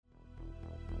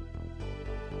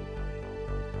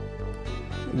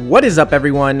What is up,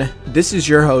 everyone? This is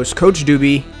your host, Coach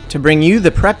Doobie, to bring you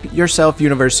the Prep Yourself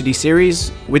University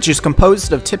series, which is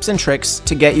composed of tips and tricks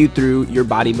to get you through your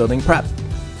bodybuilding prep.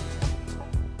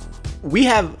 We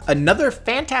have another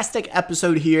fantastic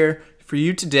episode here for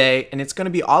you today, and it's going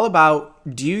to be all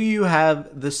about, do you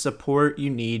have the support you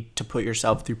need to put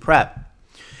yourself through prep?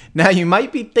 Now, you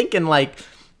might be thinking, like,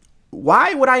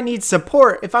 why would I need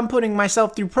support if I'm putting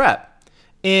myself through prep?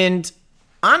 And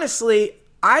honestly,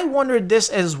 I wondered this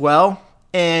as well.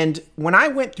 And when I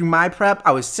went through my prep,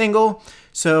 I was single,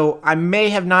 so I may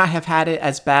have not have had it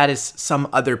as bad as some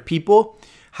other people.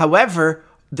 However,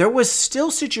 there was still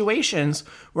situations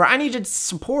where I needed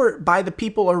support by the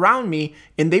people around me,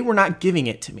 and they were not giving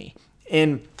it to me.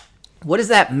 And what does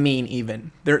that mean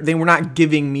even? They were not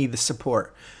giving me the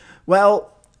support.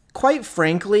 Well, quite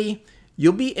frankly,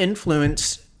 you'll be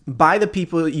influenced by the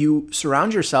people you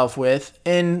surround yourself with,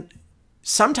 and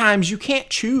sometimes you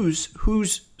can't choose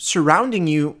who's surrounding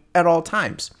you at all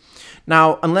times.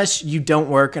 Now, unless you don't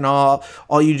work and all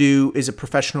you do is a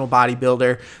professional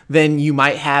bodybuilder, then you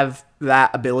might have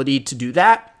that ability to do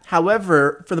that.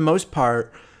 However, for the most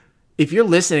part, if you're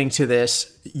listening to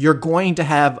this, you're going to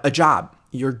have a job.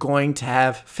 You're going to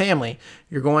have family.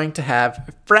 You're going to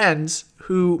have friends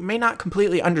who may not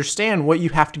completely understand what you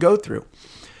have to go through.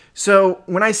 So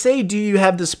when I say, do you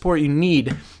have the support you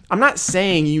need, I'm not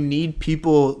saying you need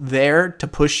people there to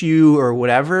push you or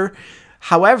whatever.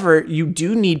 However, you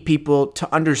do need people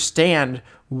to understand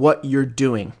what you're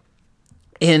doing.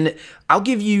 And I'll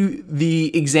give you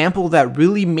the example that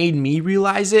really made me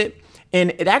realize it.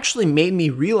 And it actually made me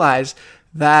realize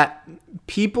that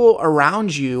people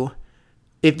around you,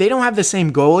 if they don't have the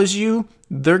same goal as you,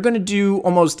 they're going to do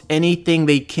almost anything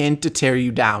they can to tear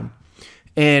you down.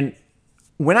 And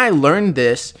when I learned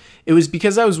this, it was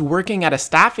because I was working at a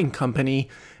staffing company,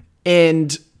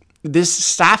 and this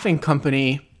staffing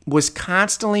company was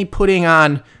constantly putting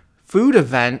on food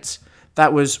events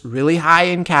that was really high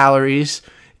in calories.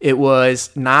 It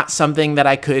was not something that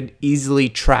I could easily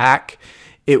track.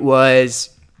 It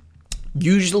was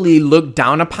usually looked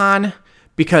down upon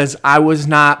because I was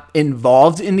not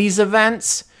involved in these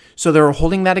events. So they were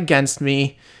holding that against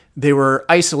me. They were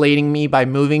isolating me by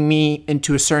moving me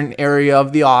into a certain area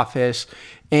of the office.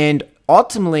 And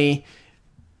ultimately,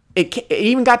 it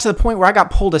even got to the point where I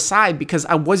got pulled aside because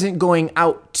I wasn't going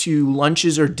out to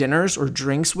lunches or dinners or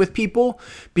drinks with people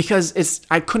because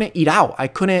I couldn't eat out. I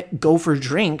couldn't go for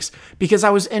drinks because I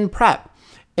was in prep.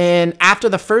 And after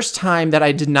the first time that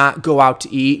I did not go out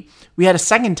to eat, we had a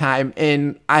second time,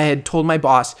 and I had told my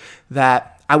boss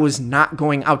that I was not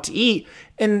going out to eat.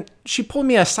 And she pulled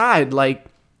me aside like,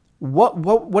 what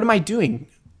am I doing?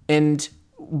 And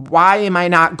why am I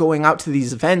not going out to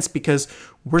these events? Because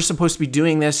we're supposed to be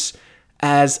doing this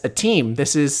as a team.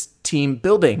 This is team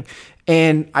building.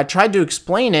 And I tried to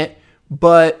explain it,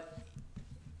 but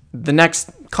the next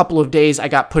couple of days I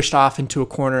got pushed off into a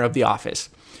corner of the office.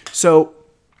 So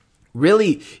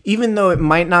really, even though it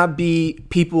might not be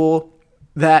people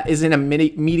that is in an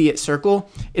immediate circle,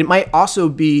 it might also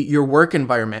be your work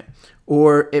environment,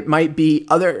 or it might be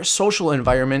other social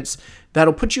environments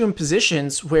that'll put you in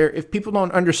positions where if people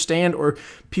don't understand or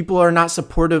people are not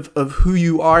supportive of who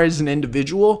you are as an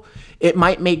individual, it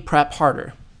might make prep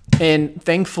harder. And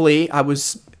thankfully, I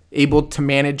was able to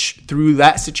manage through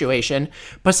that situation,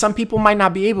 but some people might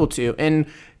not be able to. And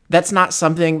that's not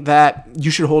something that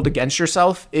you should hold against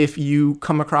yourself if you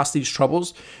come across these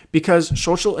troubles, because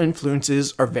social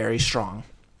influences are very strong.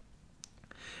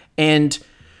 And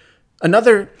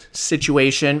another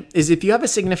situation is if you have a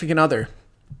significant other.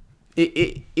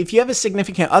 If you have a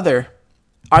significant other,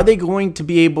 are they going to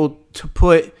be able to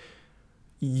put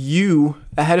you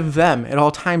ahead of them at all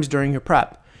times during your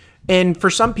prep? And for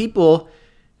some people,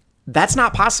 that's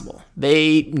not possible.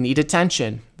 They need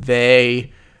attention.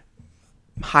 They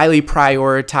highly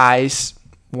prioritize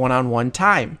one-on-one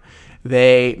time.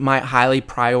 They might highly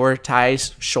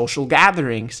prioritize social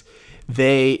gatherings.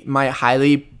 They might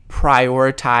highly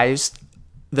prioritize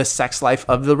the sex life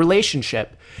of the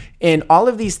relationship. And all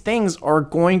of these things are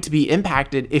going to be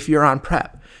impacted if you're on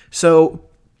prep. So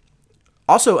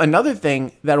also another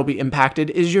thing that'll be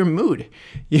impacted is your mood.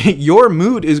 Your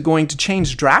mood is going to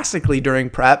change drastically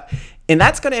during prep, and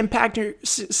that's going to impact your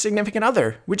significant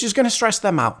other, which is going to stress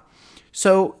them out.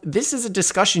 So this is a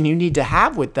discussion you need to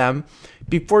have with them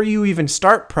before you even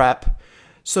start prep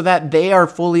so that they are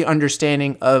fully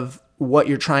understanding of what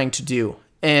you're trying to do.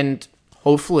 And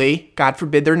hopefully, God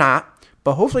forbid they're not,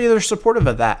 but hopefully they're supportive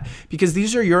of that, because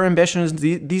these are your ambitions.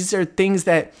 These are things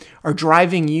that are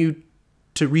driving you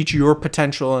to reach your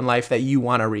potential in life that you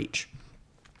want to reach.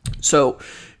 So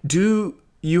do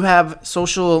you have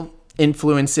social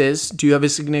influences. Do you have a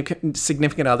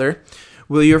significant other?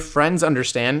 Will your friends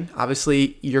understand?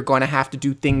 Obviously, you're going to have to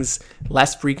do things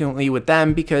less frequently with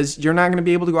them because you're not going to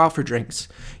be able to go out for drinks.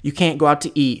 You can't go out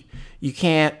to eat. You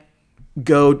can't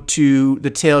go to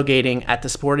the tailgating at the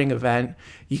sporting event.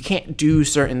 You can't do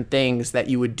certain things that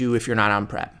you would do if you're not on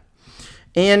prep.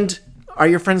 And are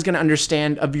your friends going to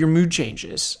understand of your mood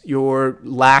changes, your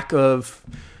lack of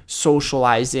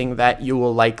socializing that you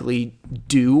will likely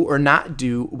do or not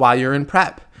do while you're in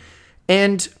prep?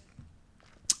 And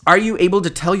are you able to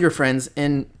tell your friends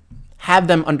and have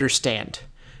them understand?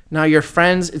 Now, your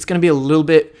friends, it's going to be a little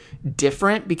bit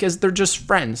different because they're just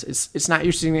friends. It's not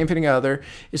your significant other.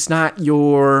 It's not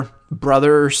your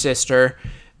brother or sister.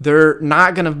 They're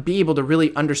not going to be able to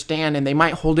really understand, and they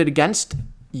might hold it against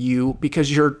you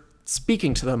because you're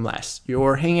speaking to them less.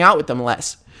 You're hanging out with them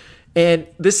less. And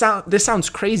this sounds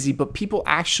crazy, but people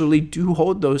actually do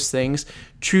hold those things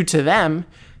true to them.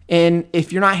 And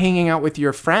if you're not hanging out with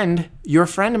your friend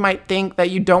might think that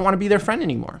you don't want to be their friend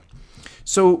anymore.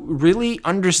 So really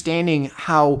understanding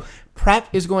how prep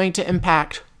is going to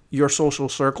impact your social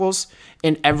circles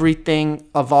and everything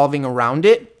evolving around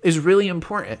it is really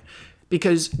important,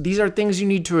 because these are things you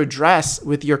need to address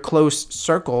with your close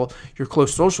circle, your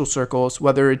close social circles,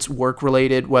 whether it's work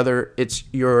related, whether it's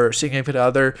your significant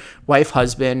other, wife,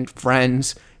 husband,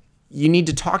 friends. You need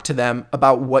to talk to them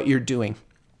about what you're doing.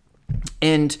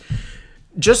 And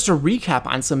just to recap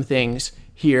on some things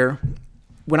here,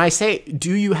 when I say,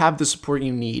 do you have the support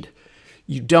you need?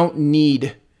 You don't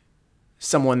need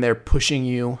someone there pushing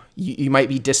you. You might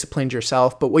be disciplined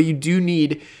yourself, but what you do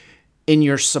need in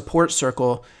your support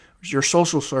circle, your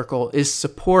social circle, is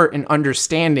support and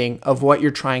understanding of what you're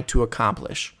trying to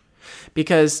accomplish.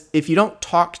 Because if you don't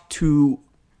talk to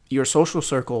your social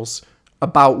circles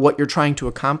about what you're trying to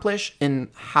accomplish and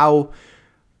how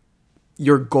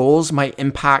your goals might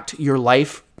impact your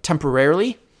life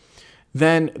temporarily,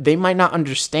 then they might not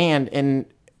understand. And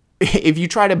if you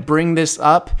try to bring this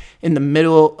up in the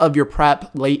middle of your prep,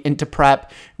 late into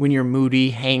prep, when you're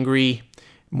moody, hangry,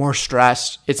 more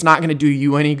stressed, it's not going to do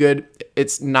you any good.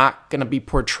 It's not going to be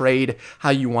portrayed how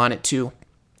you want it to.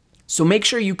 So make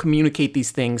sure you communicate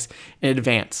these things in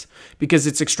advance, because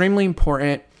it's extremely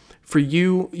important for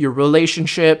you, your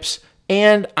relationships,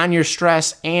 and on your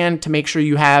stress, and to make sure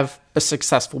you have a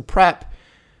successful prep.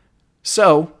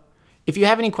 So if you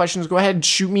have any questions, go ahead and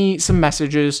shoot me some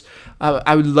messages.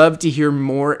 I would love to hear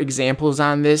more examples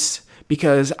on this,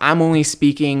 because I'm only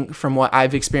speaking from what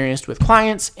I've experienced with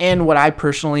clients and what I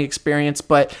personally experienced,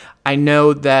 but I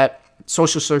know that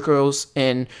social circles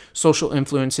and social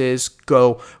influences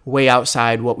go way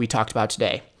outside what we talked about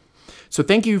today. So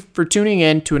thank you for tuning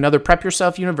in to another Prep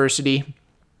Yourself University.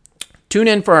 Tune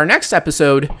in for our next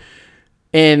episode,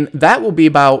 and that will be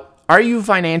about, are you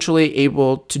financially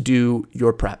able to do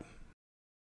your prep?